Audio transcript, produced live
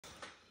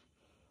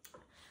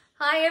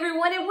Hi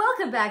everyone and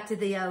welcome back to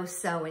the Oh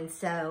So and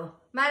So.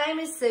 My name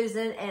is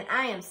Susan and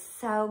I am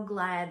so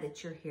glad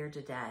that you're here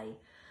today.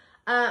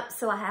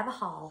 So I have a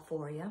haul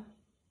for you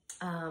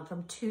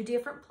from two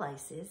different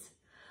places.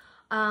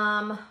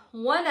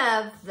 One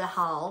of the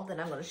haul that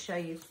I'm going to show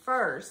you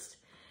first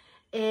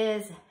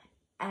is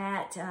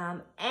at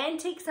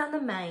Antiques on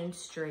the Main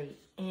Street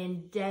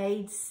in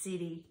Dade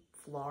City,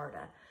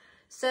 Florida.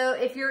 So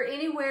if you're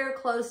anywhere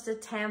close to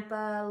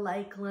Tampa,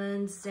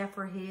 Lakeland,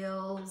 Zephyr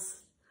Hills,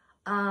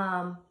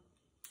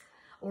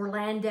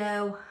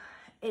 Orlando,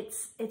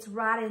 it's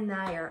right in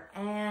there,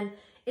 and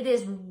it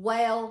is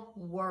well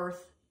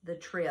worth the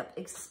trip,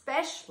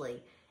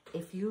 especially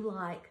if you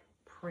like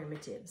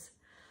primitives.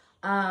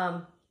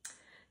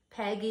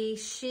 Peggy,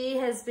 she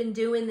has been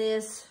doing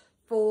this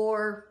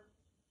for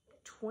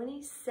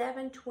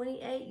 27,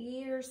 28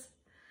 years.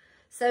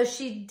 So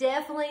she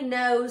definitely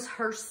knows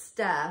her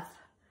stuff.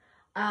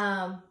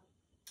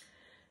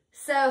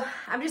 So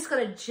I'm just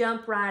going to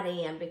jump right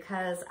in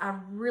because I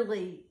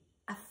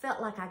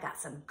felt like I got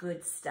some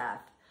good stuff.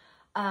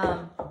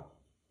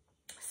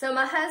 So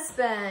my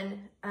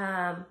husband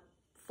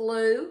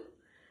flew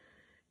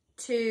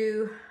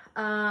to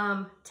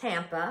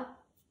Tampa.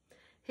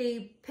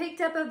 He picked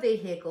up a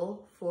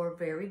vehicle for a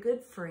very good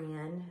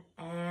friend,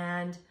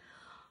 and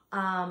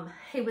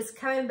he was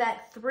coming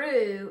back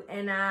through,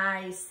 and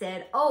I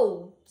said,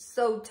 "Oh,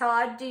 so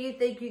Todd, do you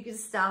think you could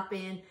stop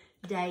in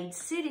Dade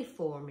City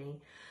for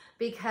me?"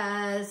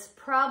 Because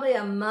probably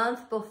a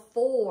month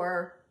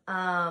before,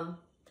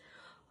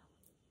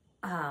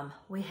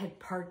 we had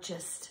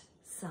purchased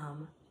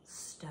some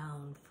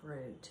stone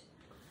fruit.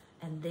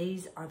 And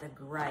these are the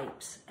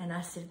grapes. And I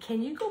said,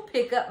 "Can you go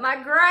pick up my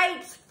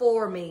grapes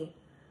for me?"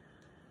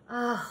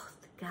 Oh,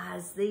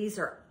 guys, these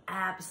are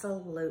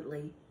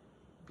absolutely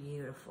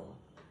beautiful.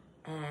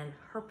 And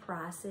her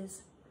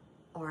prices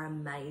are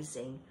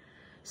amazing.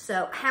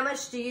 So how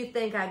much do you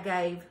think I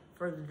gave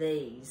for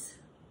these?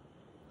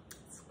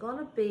 It's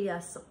gonna be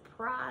a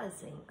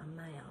surprising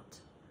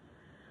amount,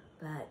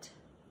 but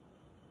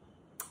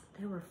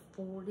they were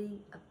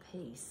 40 a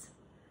piece.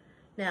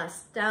 Now,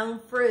 stone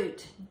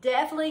fruit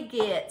definitely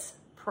gets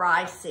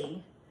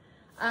pricey.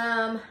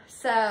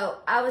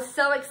 So I was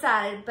so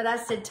excited, but I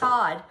said,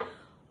 "Todd,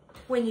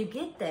 when you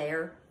get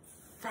there,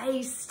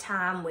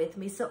 FaceTime with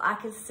me so I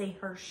can see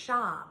her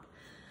shop."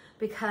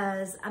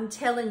 Because I'm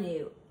telling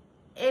you,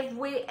 if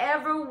we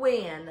ever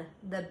win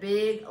the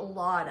big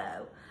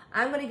lotto,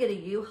 I'm going to get a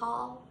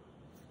U-Haul.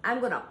 I'm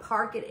going to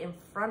park it in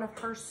front of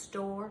her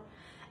store,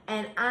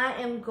 and I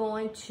am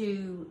going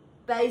to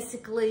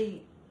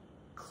basically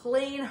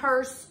clean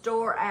her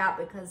store out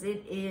because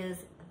it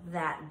is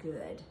that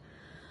good.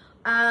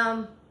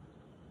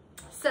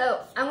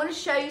 So I'm going to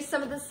show you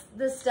some of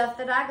the stuff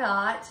that I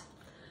got.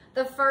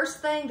 The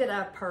first thing that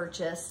I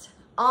purchased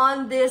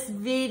on this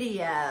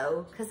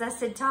video, because I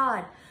said,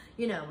 "Todd,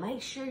 you know,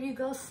 make sure you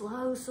go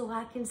slow so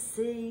I can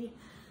see."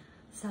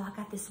 So I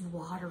got this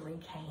watering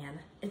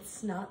can.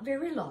 It's not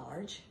very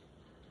large,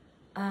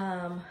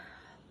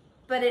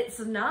 but it's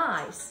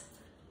nice.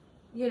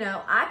 You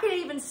know, I could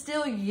even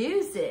still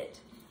use it.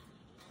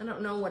 I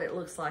don't know what it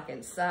looks like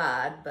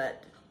inside,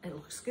 but it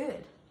looks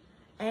good.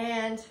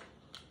 And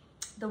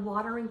the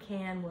watering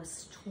can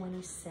was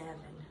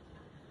 $27,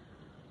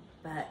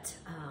 but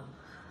I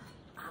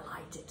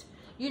liked it.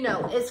 You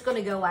know, it's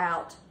gonna go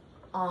out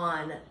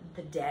on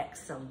the deck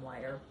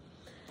somewhere.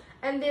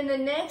 And then the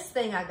next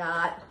thing I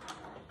got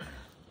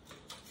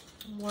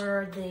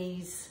were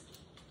these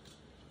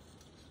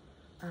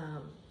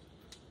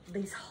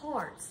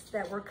hearts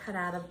that were cut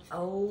out of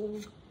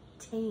old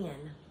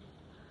tin.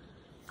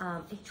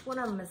 Each one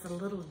of them is a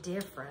little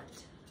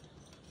different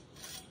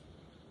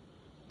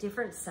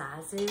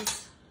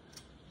sizes.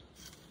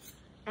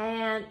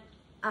 And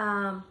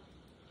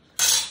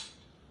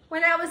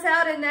when I was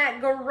out in that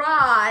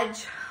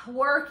garage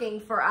working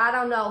for I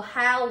don't know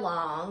how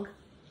long,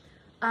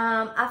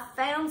 I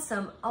found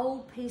some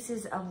old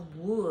pieces of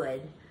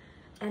wood,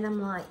 and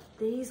I'm like,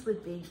 these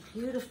would be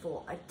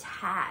beautiful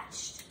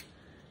attached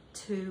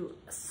to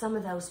some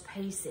of those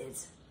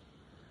pieces.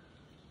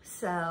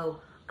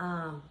 So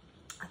I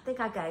think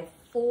I gave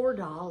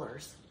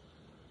 $4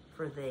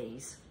 for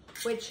these,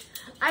 which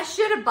I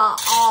should have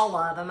bought all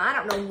of them. I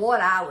don't know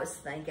what I was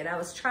thinking. I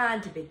was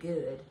trying to be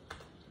good.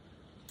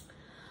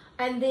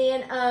 And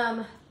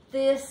then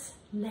this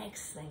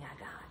next thing I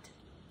got,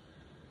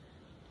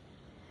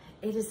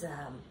 it is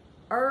a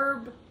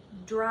herb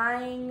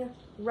drying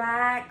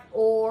rack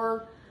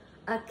or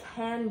a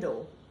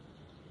candle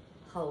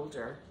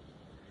holder,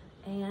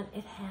 and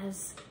it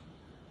has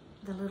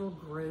the little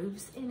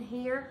grooves in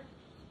here.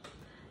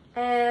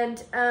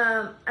 And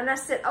I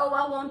said, "Oh,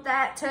 I want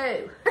that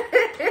too."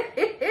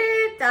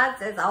 Todd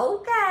says,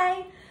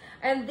 "Okay."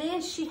 And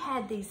then she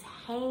had these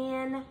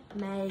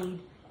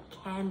handmade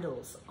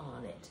candles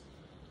on it.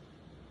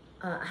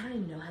 I don't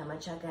even know how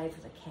much I gave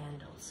for the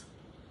candles.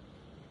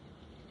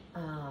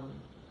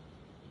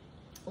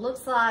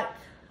 Looks like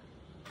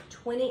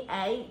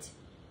 28,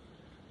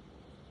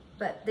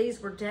 but these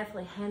were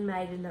definitely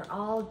handmade, and they're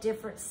all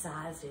different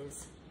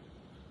sizes.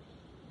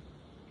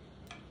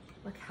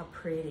 Look how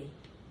pretty.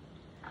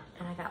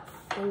 And I got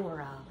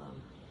 4 of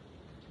them.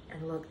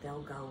 And look,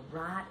 they'll go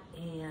right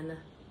in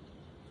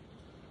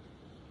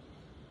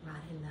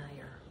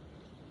there.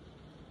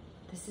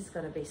 This is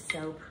gonna be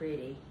so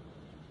pretty.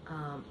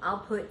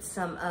 I'll put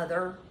some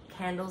other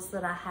candles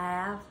that I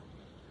have.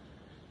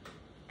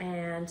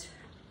 And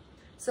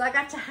so I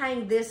got to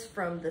hang this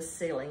from the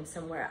ceiling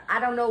somewhere. I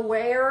don't know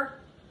where.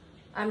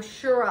 I'm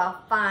sure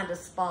I'll find a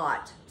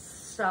spot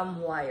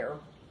somewhere.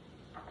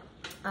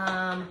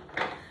 And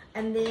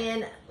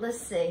then let's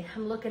see,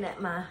 I'm looking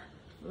at my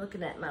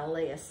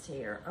list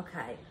here.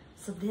 Okay,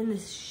 so then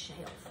this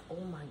shelf,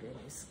 oh my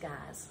goodness,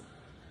 guys.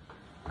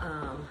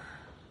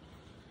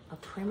 A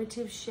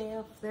primitive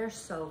shelf, they're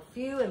so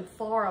few and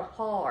far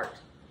apart.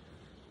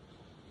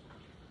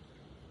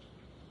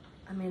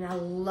 I mean, I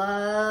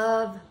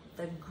love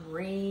the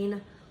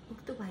green.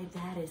 Look the way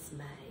that is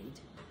made.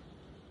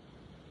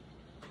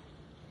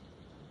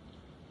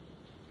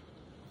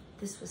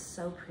 This was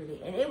so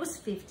pretty, and it was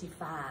 $55.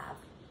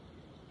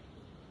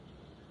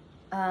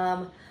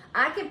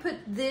 I could put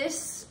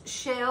this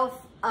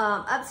shelf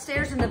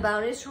upstairs in the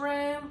bonus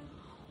room,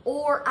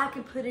 or I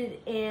could put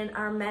it in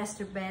our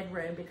master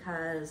bedroom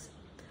because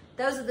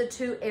those are the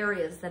 2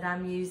 areas that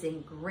I'm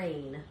using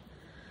green.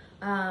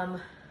 And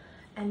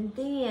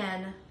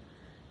then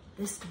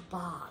this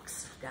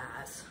box,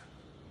 guys.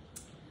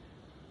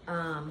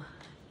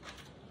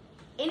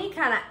 Any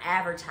kind of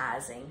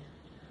advertising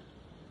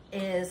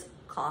is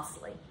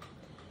costly.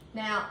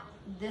 Now,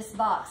 this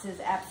box is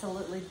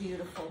absolutely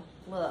beautiful.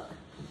 Look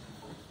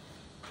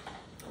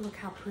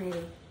how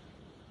pretty.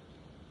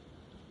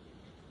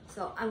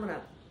 So I'm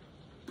gonna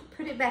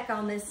put it back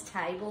on this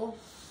table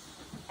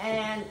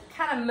and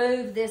kind of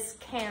move this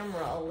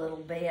camera a little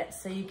bit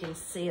so you can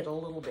see it a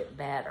little bit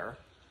better.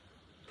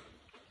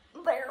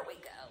 There we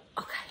go.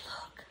 Okay,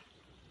 look.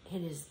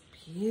 It is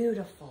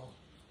beautiful.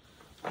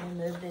 I'll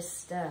move this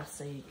stuff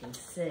so you can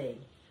see.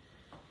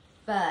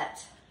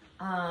 But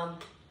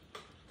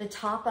the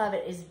top of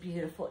it is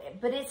beautiful,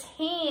 but it's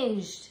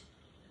hinged.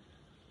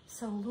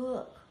 So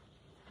look,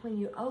 when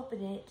you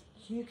open it,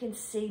 you can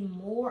see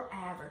more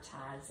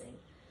advertising.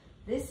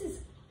 This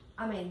is,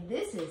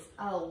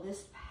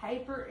 this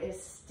paper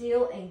is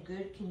still in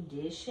good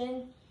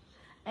condition.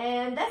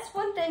 And that's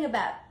one thing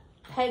about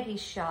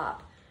Peggy's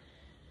shop.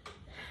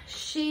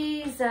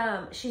 She's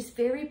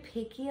very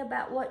picky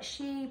about what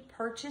she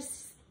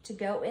purchased to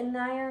go in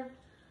there,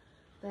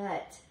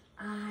 but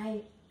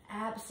I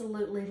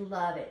absolutely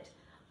love it.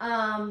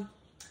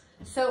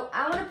 So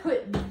I want to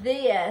put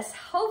this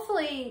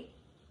hopefully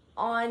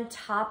on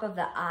top of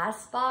the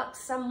ice box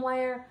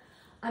somewhere.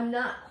 I'm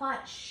not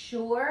quite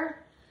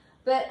sure,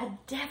 but I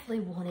definitely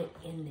want it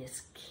in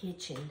this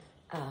kitchen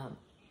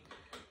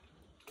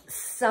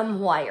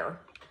somewhere.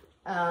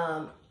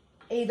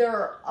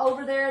 Either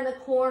over there in the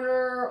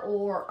corner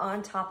or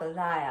on top of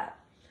that.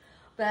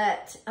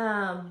 But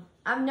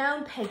I've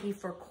known Peggy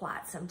for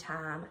quite some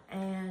time,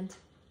 and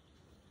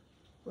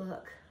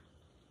look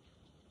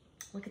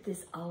at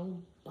this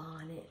old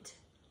bonnet.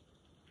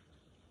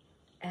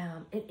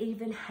 It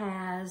even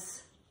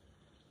has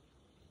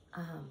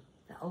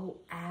the old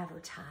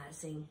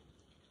advertising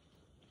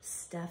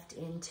stuffed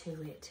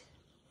into it.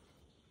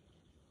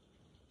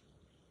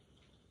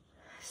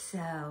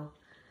 So,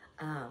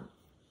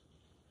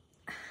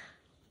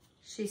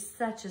 she's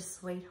such a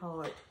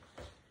sweetheart.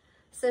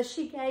 So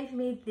she gave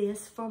me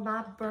this for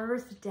my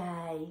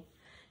birthday.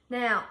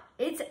 Now,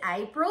 it's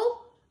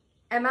April,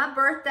 and my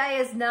birthday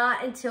is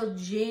not until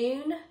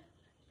June.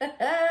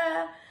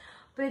 But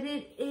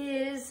it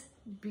is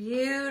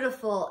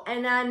beautiful,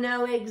 and I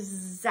know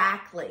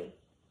exactly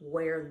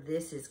where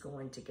this is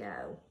going to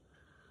go.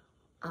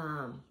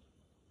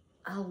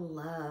 I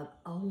love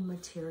old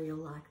material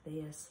like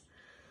this.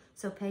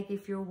 So Peggy,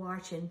 if you're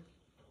watching,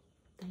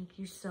 thank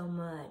you so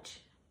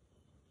much.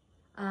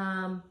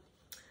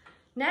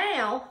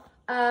 Now,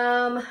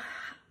 I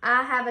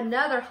have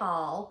another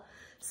haul.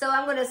 So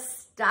I'm gonna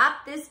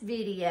stop this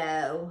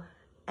video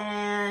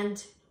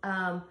and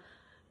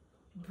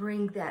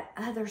bring that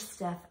other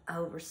stuff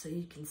over so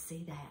you can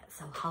see that.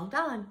 So hold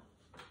on.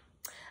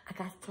 I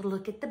got to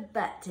look at the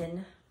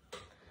button.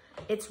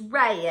 It's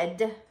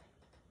red.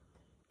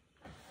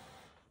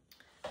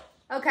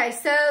 Okay,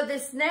 so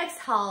this next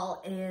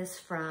haul is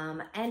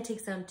from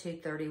Antiques on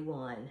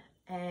 231.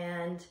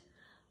 And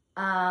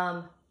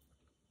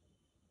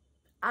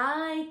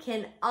I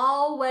can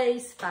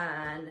always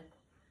find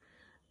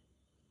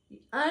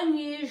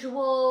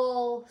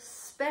unusual,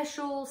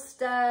 special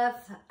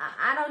stuff.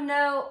 I don't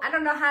know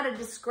how to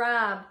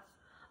describe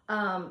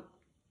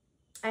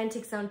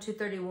Antiques on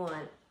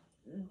 231.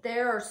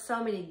 There are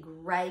so many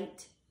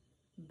great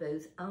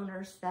booth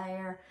owners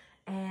there,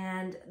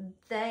 and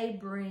they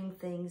bring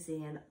things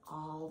in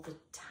all the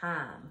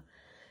time.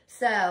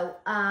 So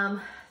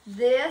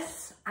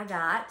this I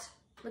got.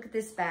 Look at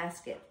this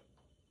basket.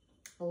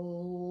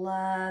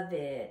 Love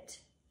it.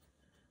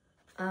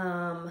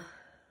 And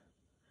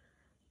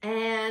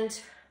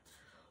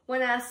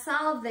when I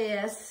saw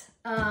this,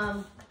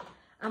 I'm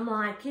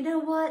like, you know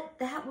what?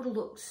 That would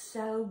look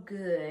so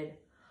good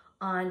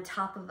on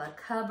top of a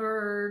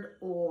cupboard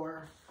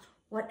or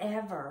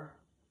whatever.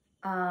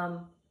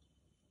 And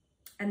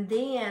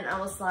then I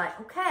was like,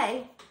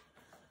 okay.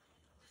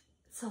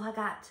 So I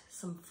got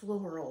some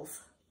florals.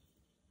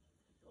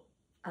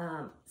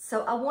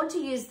 So I want to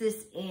use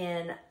this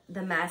in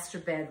the master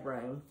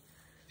bedroom.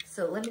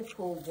 So let me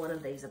pull one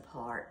of these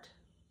apart.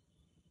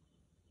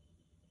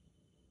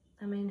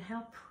 I mean,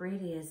 how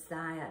pretty is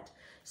that?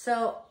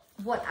 So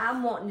what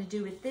I'm wanting to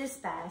do with this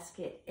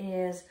basket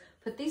is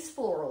put these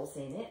florals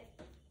in it.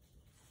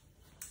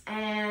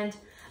 And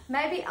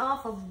maybe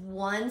off of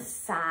one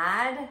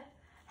side,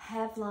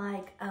 have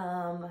like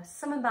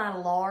some of my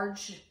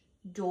large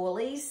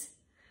doilies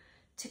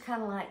to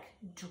kind of like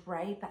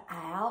drape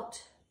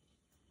out.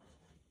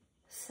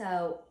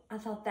 So I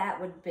thought it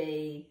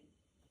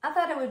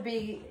would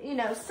be, you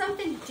know,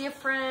 something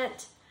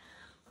different.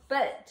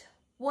 But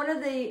one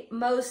of the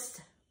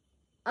most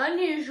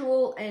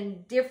unusual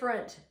and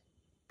different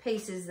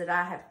pieces that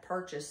I have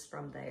purchased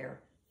from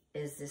there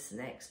is this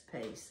next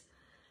piece.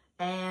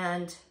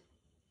 And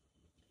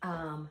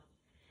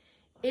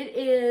it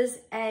is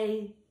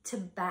a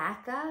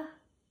tobacco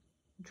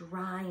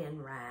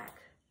drying rack.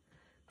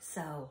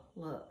 So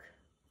look,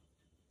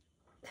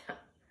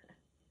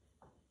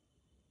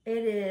 it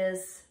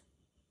is,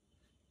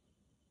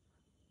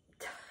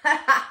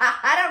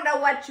 I don't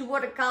know what you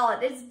want to call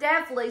it. It's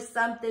definitely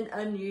something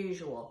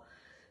unusual.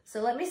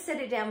 So let me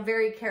set it down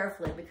very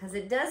carefully because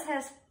it does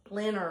have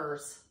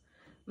splinters.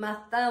 My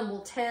thumb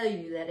will tell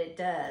you that it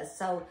does.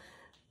 So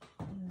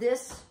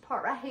this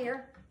part right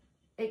here,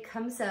 it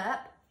comes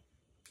up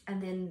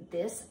and then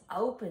this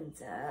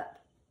opens up.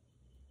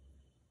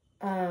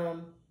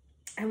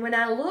 And when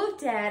I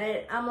looked at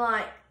it, I'm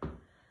like,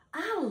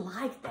 I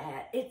like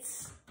that.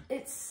 It's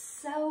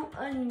so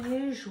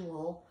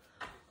unusual.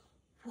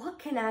 What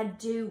can I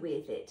do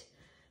with it?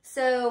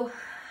 So,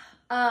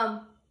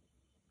 I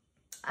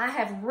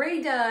have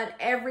redone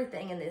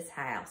everything in this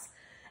house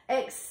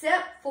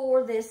except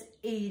for this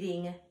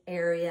eating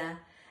area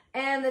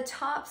and the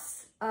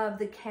tops of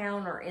the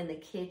counter in the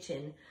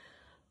kitchen.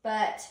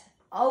 But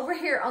over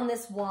here on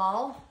this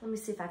wall, let me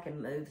see if I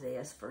can move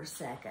this for a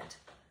second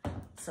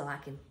so I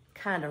can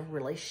kind of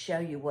really show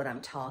you what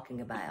I'm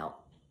talking about.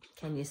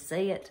 Can you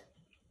see it?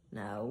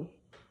 No.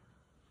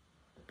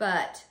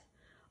 But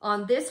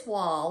on this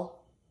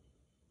wall,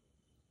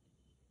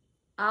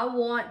 I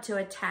want to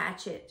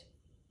attach it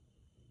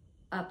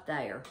up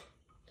there.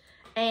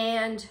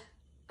 And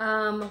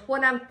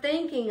what I'm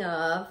thinking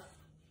of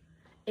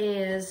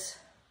is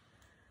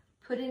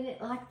putting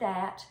it like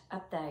that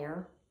up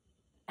there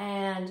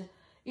and,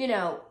 you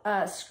know,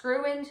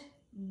 screwing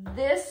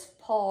this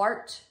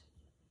part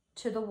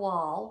to the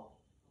wall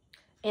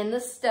in the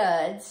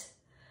studs,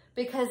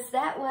 because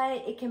that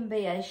way it can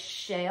be a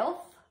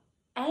shelf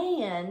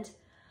and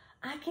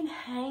I can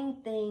hang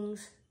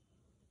things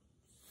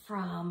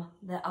from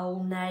the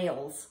old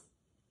nails.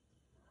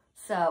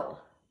 So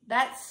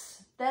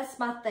that's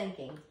my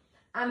thinking.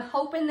 I'm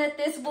hoping that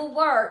this will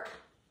work.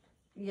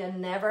 You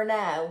never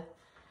know.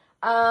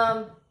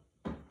 And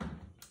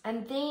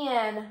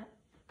then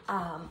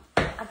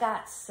I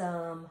got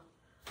some,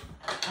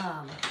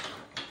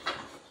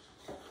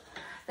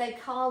 they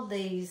call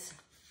these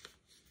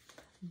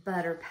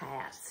butter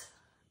pats.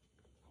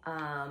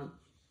 But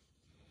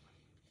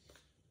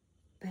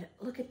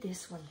look at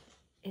this one.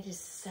 It is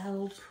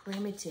so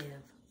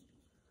primitive.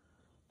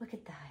 Look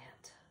at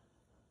that.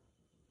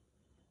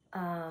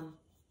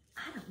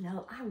 I don't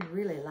know. I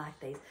really like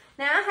these.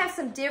 Now, I have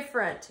some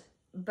different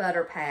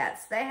butter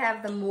pats. They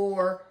have the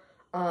more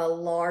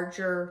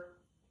larger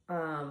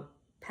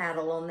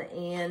paddle on the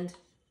end.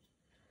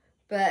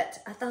 But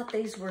I thought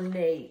these were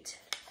neat.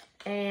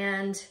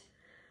 And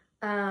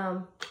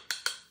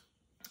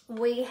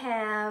we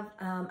have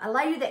a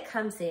lady that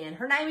comes in.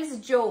 Her name is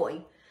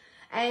Joy.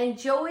 And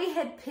Joy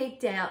had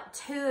picked out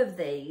 2 of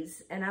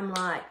these. And I'm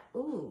like,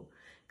 ooh,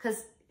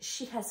 because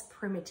she has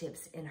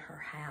primitives in her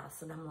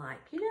house. And I'm like,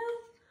 you know,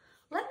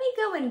 let me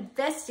go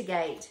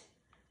investigate.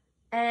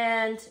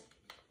 And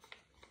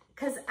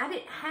because I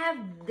didn't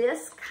have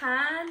this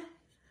kind.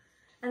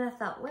 And I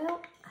thought,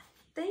 well, I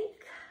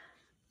think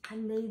I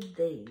need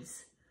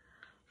these.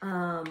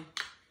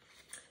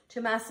 To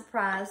my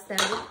surprise, they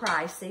were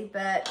pricey,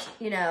 but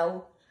you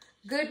know,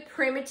 good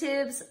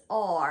primitives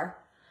are.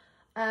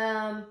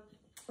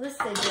 Let's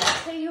see, did I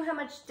tell you how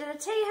much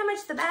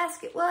the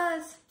basket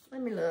was?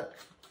 Let me look.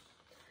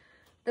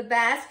 The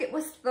basket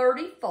was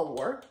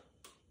 $34.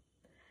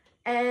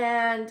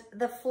 And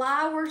the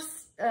flower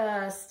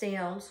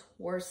stems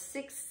were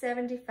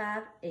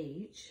 $6.75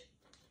 each.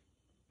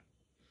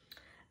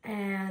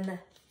 And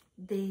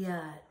the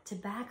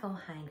tobacco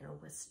hanger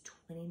was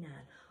 $29,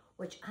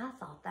 which I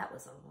thought that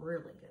was a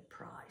really good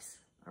price.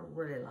 I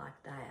really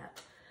like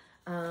that.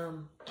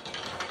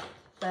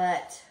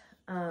 But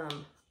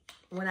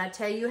when I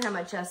tell you how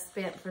much I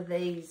spent for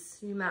these,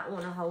 you might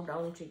want to hold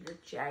on to your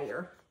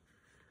chair.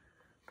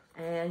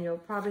 And you'll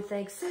probably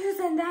think,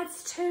 Susan,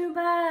 that's too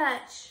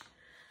much.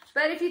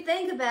 But if you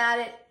think about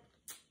it,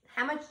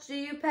 how much do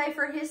you pay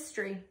for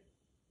history?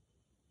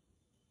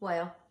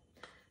 Well,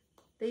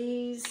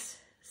 These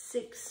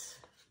 6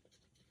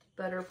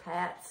 butter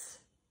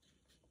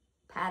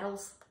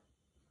paddles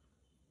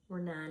were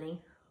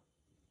 90.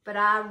 But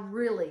I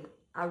really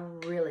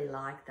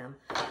like them.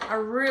 I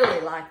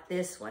really like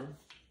this one.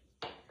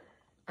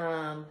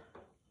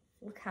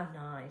 Look how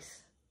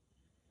nice.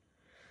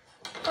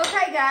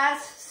 Okay,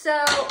 guys,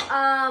 so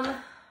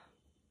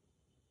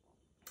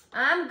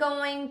I'm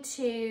going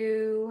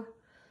to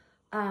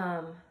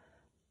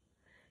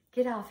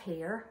get off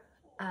here.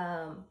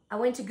 I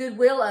went to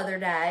Goodwill the other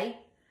day,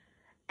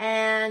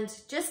 and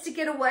just to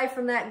get away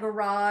from that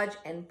garage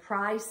and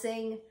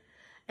pricing,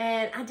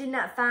 and I did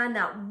not find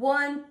that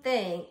one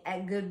thing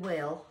at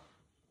Goodwill.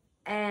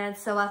 And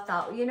so I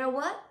thought, you know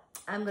what?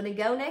 I'm going to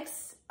go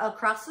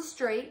across the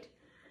street,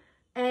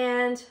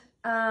 and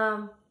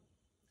I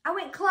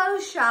went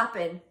clothes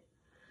shopping.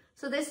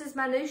 So this is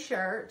my new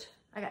shirt.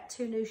 I got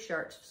 2 new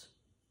shirts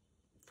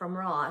from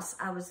Ross.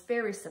 I was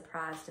very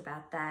surprised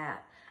about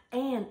that.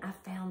 And I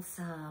found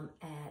some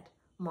at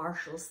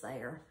Marshall's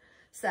there.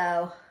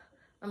 So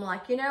I'm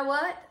like, you know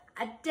what?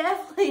 I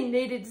definitely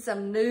needed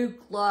some new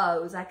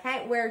clothes. I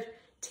can't wear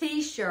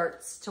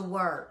t-shirts to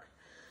work.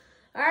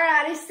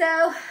 Alrighty,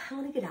 so I'm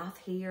gonna get off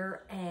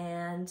here,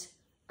 and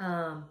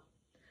I'm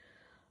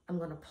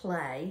gonna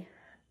play.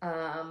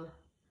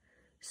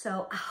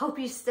 So I hope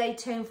you stay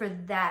tuned for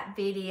that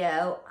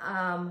video.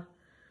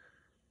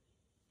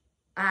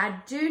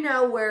 I do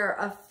know where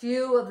a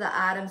few of the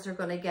items are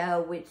gonna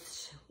go,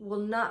 which will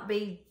not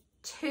be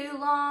too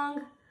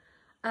long.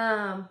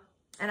 And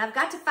I've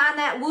got to find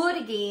that wood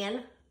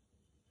again,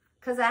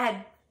 because I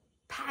had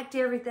packed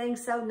everything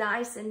so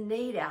nice and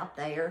neat out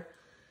there.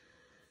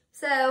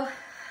 So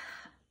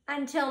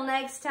until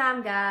next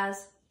time,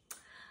 guys,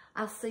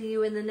 I'll see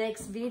you in the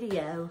next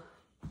video.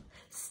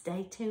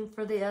 Stay tuned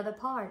for the other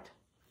part.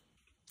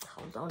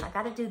 Hold on, I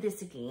gotta do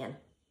this again.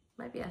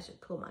 Maybe I should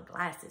pull my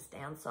glasses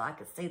down so I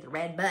can see the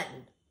red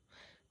button.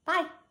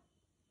 Bye.